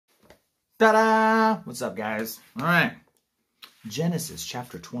Ta-da! What's up, guys? All right. Genesis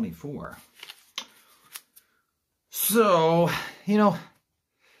chapter 24. So,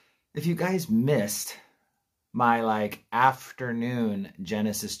 if you guys missed my afternoon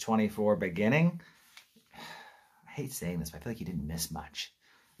Genesis 24 beginning, I hate saying this, but I feel like you didn't miss much.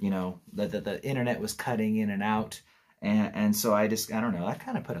 The internet was cutting in and out. And so I don't know, that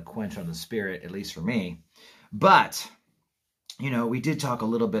kind of put a quench on the spirit, at least for me. But we did talk a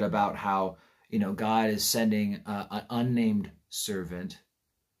little bit about how, God is sending an unnamed servant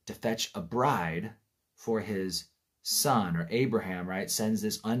to fetch a bride for his son, or Abraham, right? Sends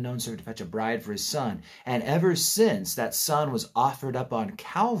this unknown servant to fetch a bride for his son. And ever since that son was offered up on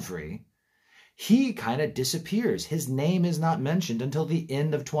Calvary, he kind of disappears. His name is not mentioned until the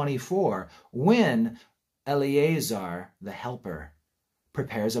end of 24, when Eleazar, the helper,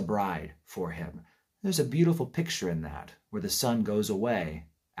 prepares a bride for him. There's a beautiful picture in that, where the son goes away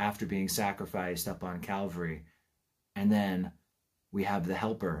after being sacrificed up on Calvary. And then we have the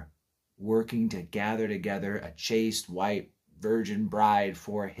helper working to gather together a chaste, white, virgin bride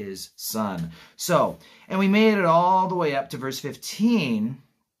for his son. So, and we made it all the way up to verse 15,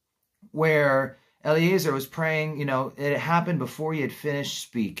 where Eleazar was praying, it happened before he had finished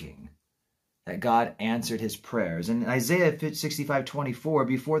speaking, that God answered his prayers. And Isaiah 65:24,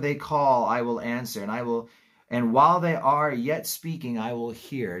 before they call, I will answer, and while they are yet speaking, I will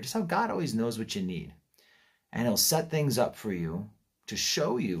hear. Just how God always knows what you need. And he'll set things up for you to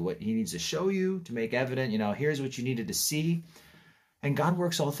show you what he needs to show you, to make evident, here's what you needed to see. And God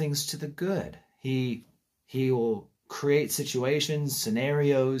works all things to the good. He will create situations,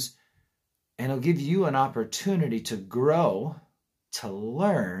 scenarios, and he'll give you an opportunity to grow, to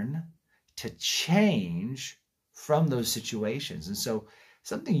learn, to change from those situations. And so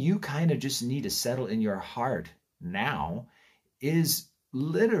something you kind of just need to settle in your heart now is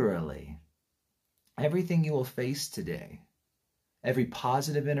literally everything you will face today, every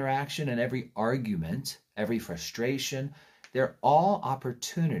positive interaction and every argument, every frustration, they're all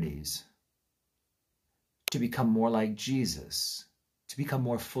opportunities to become more like Jesus, to become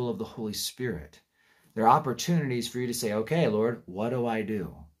more full of the Holy Spirit. They're opportunities for you to say, okay, Lord, what do I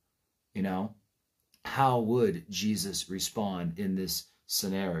do? How would Jesus respond in this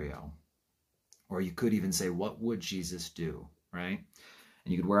scenario? Or you could even say, what would Jesus do, right?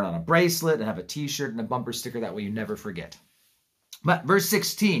 And you could wear it on a bracelet and have a t-shirt and a bumper sticker. That way you never forget. But verse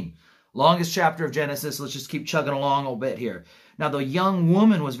 16, longest chapter of Genesis. Let's just keep chugging along a little bit here. Now the young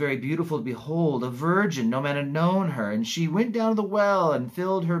woman was very beautiful to behold, a virgin, no man had known her. And she went down to the well and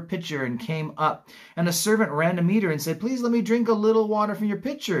filled her pitcher and came up. And a servant ran to meet her and said, please let me drink a little water from your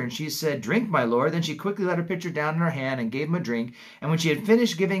pitcher. And she said, drink, my lord. Then she quickly let her pitcher down in her hand and gave him a drink. And when she had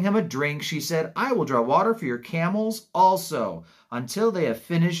finished giving him a drink, she said, I will draw water for your camels also, until they have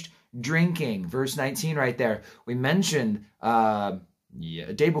finished drinking. Verse 19 right there. We mentioned a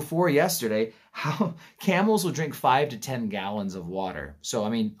day before yesterday how camels will drink 5 to 10 gallons of water. So,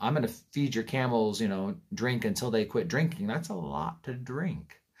 I'm going to feed your camels, drink until they quit drinking. That's a lot to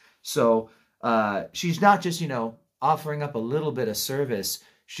drink. So she's not just, offering up a little bit of service.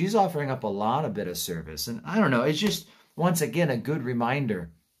 She's offering up a lot of bit of service. And I don't know, it's just, once again, a good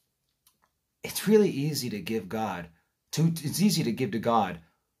reminder. It's really easy to give it's easy to give to God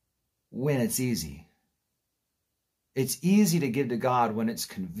when it's easy. It's easy to give to God when it's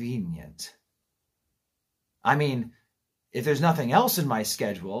convenient. If there's nothing else in my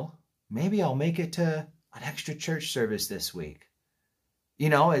schedule, maybe I'll make it to an extra church service this week.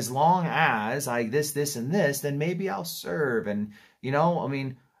 As long as this, and this, then maybe I'll serve. And,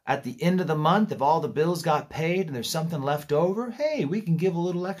 at the end of the month, if all the bills got paid and there's something left over, hey, we can give a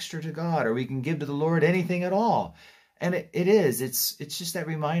little extra to God, or we can give to the Lord anything at all. And it's just that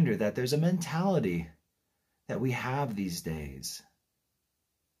reminder that there's a mentality that we have these days.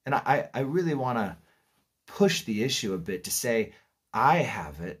 And I really want to push the issue a bit to say, I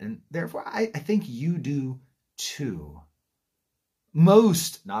have it, and therefore I think you do too.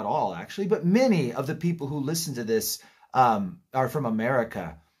 Most, not all actually, but many of the people who listen to this are from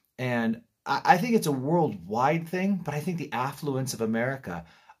America. And I think it's a worldwide thing, but I think the affluence of America,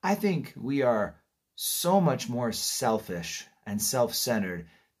 I think we are so much more selfish and self-centered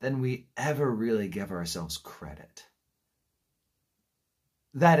than we ever really give ourselves credit.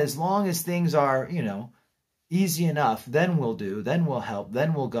 That as long as things are, easy enough, then we'll do, then we'll help,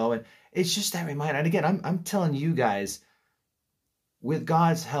 then we'll go. And it's just that reminder. And again, I'm telling you guys, with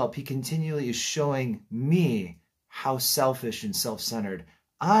God's help, he continually is showing me how selfish and self-centered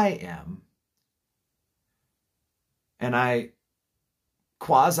I am. And I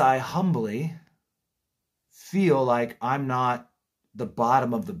quasi-humbly feel like I'm not the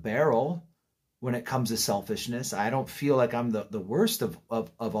bottom of the barrel, when it comes to selfishness. I don't feel like I'm the worst of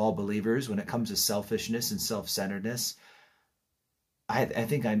all believers when it comes to selfishness and self-centeredness. I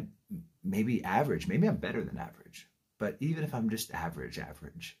think I'm maybe average. Maybe I'm better than average. But even if I'm just average,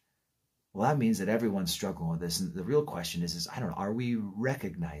 well, that means that everyone's struggling with this. And the real question is I don't know, are we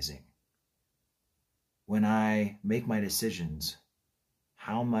recognizing when I make my decisions,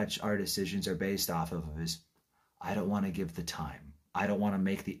 how much our decisions are based off of is, I don't want to give the time. I don't want to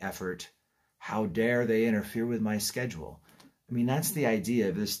make the effort. How dare they interfere with my schedule? I mean, that's the idea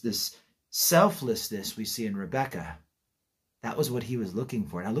of this selflessness we see in Rebecca. That was what he was looking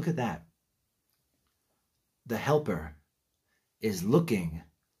for. Now look at that. The helper is looking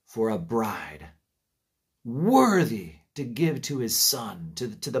for a bride worthy to give to his son, to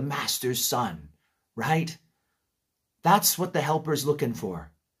the master's son, right? That's what the helper's looking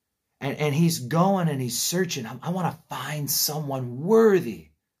for. And he's going and he's searching. I want to find someone worthy,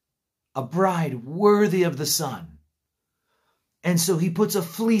 a bride worthy of the son. And so he puts a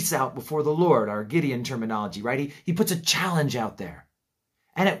fleece out before the Lord, our Gideon terminology, right? He puts a challenge out there.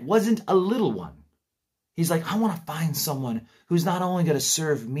 And it wasn't a little one. He's like, I want to find someone who's not only going to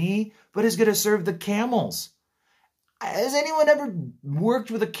serve me, but is going to serve the camels. Has anyone ever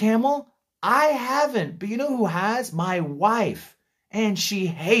worked with a camel? I haven't, but you know who has? My wife. And she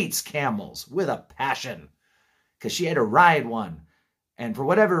hates camels with a passion because she had to ride one. And for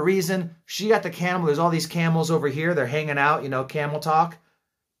whatever reason, she got the camel. There's all these camels over here. They're hanging out, camel talk.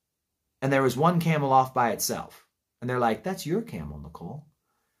 And there was one camel off by itself. And they're like, that's your camel, Nicole.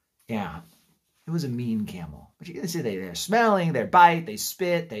 Yeah. It was a mean camel. But you can see they're smelling, they bite, they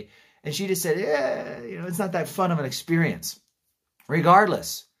spit. And she just said, yeah, it's not that fun of an experience.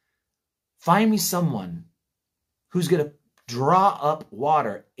 Regardless, find me someone who's going to draw up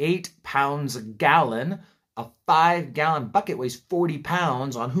water, 8 pounds a gallon. A 5-gallon bucket weighs 40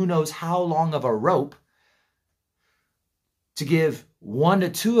 pounds on who knows how long of a rope. To give 1 to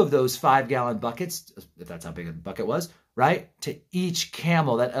 2 of those 5-gallon buckets, if that's how big a bucket was, right, to each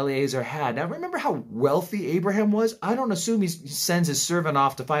camel that Eleazar had. Now, remember how wealthy Abraham was? I don't assume he sends his servant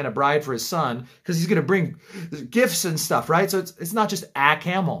off to find a bride for his son because he's going to bring gifts and stuff, right? So it's not just a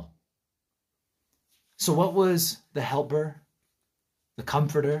camel. So what was the helper, the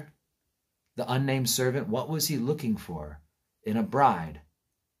comforter, the unnamed servant? What was he looking for in a bride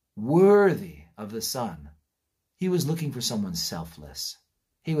worthy of the son? He was looking for someone selfless.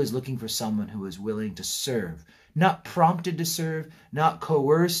 He was looking for someone who was willing to serve, not prompted to serve, not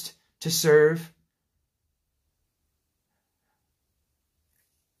coerced to serve.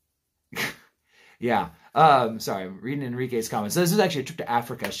 Yeah. Sorry, I'm reading Enrique's comments. So this is actually a trip to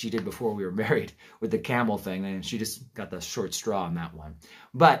Africa she did before we were married with the camel thing, and she just got the short straw on that one.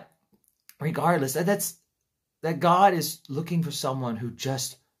 But regardless, that God is looking for someone who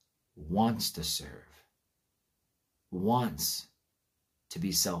just wants to serve, wants to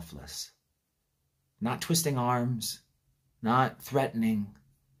be selfless, not twisting arms, not threatening,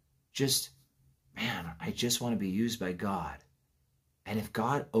 just, man, I just want to be used by God. And if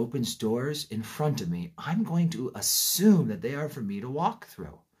God opens doors in front of me, I'm going to assume that they are for me to walk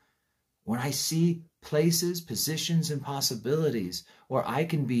through. When I see places, positions, and possibilities where I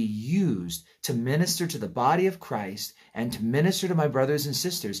can be used to minister to the body of Christ and to minister to my brothers and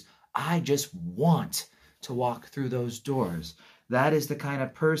sisters, I just want to walk through those doors. That is the kind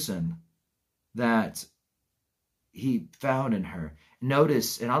of person that he found in her.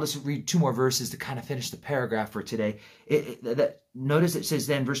 Notice, and I'll just read 2 more verses to kind of finish the paragraph for today. Notice it says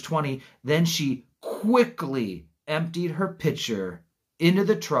then, verse 20, then she quickly emptied her pitcher into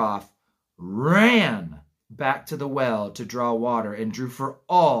the trough, ran back to the well to draw water, and drew for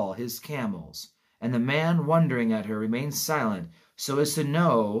all his camels. And the man, wondering at her, remained silent, so as to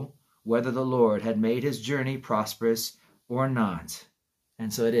know whether the Lord had made his journey prosperous or not.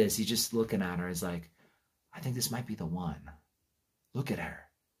 And so it is. He's just looking at her. He's like, I think this might be the one. Look at her.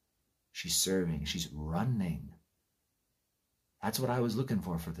 She's serving. She's running. That's what I was looking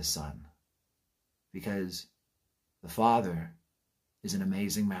for the son. Because the Father is an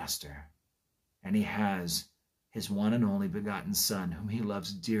amazing master. And he has his one and only begotten Son, whom he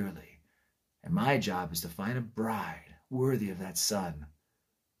loves dearly. And my job is to find a bride worthy of that Son.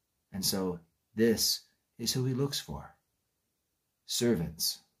 And so this is who he looks for.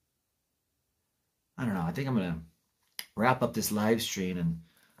 Servants. I don't know. I think I'm going to wrap up this live stream, and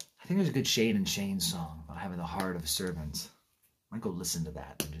I think there's a good Shane and Shane song about having the heart of servants. I might go listen to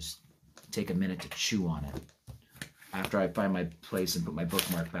that and just take a minute to chew on it after I find my place and put my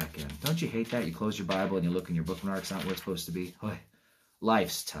bookmark back in. Don't you hate that? You close your Bible and you look and your bookmark's not where it's supposed to be. Boy,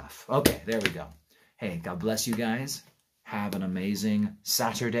 life's tough. Okay, there we go. Hey, God bless you guys. Have an amazing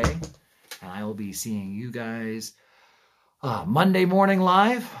Saturday. And I will be seeing you guys Monday morning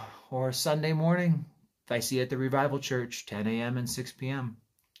live or Sunday morning if I see you at the Revival Church, 10 a.m. and 6 p.m.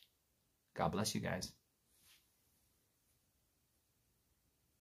 God bless you guys.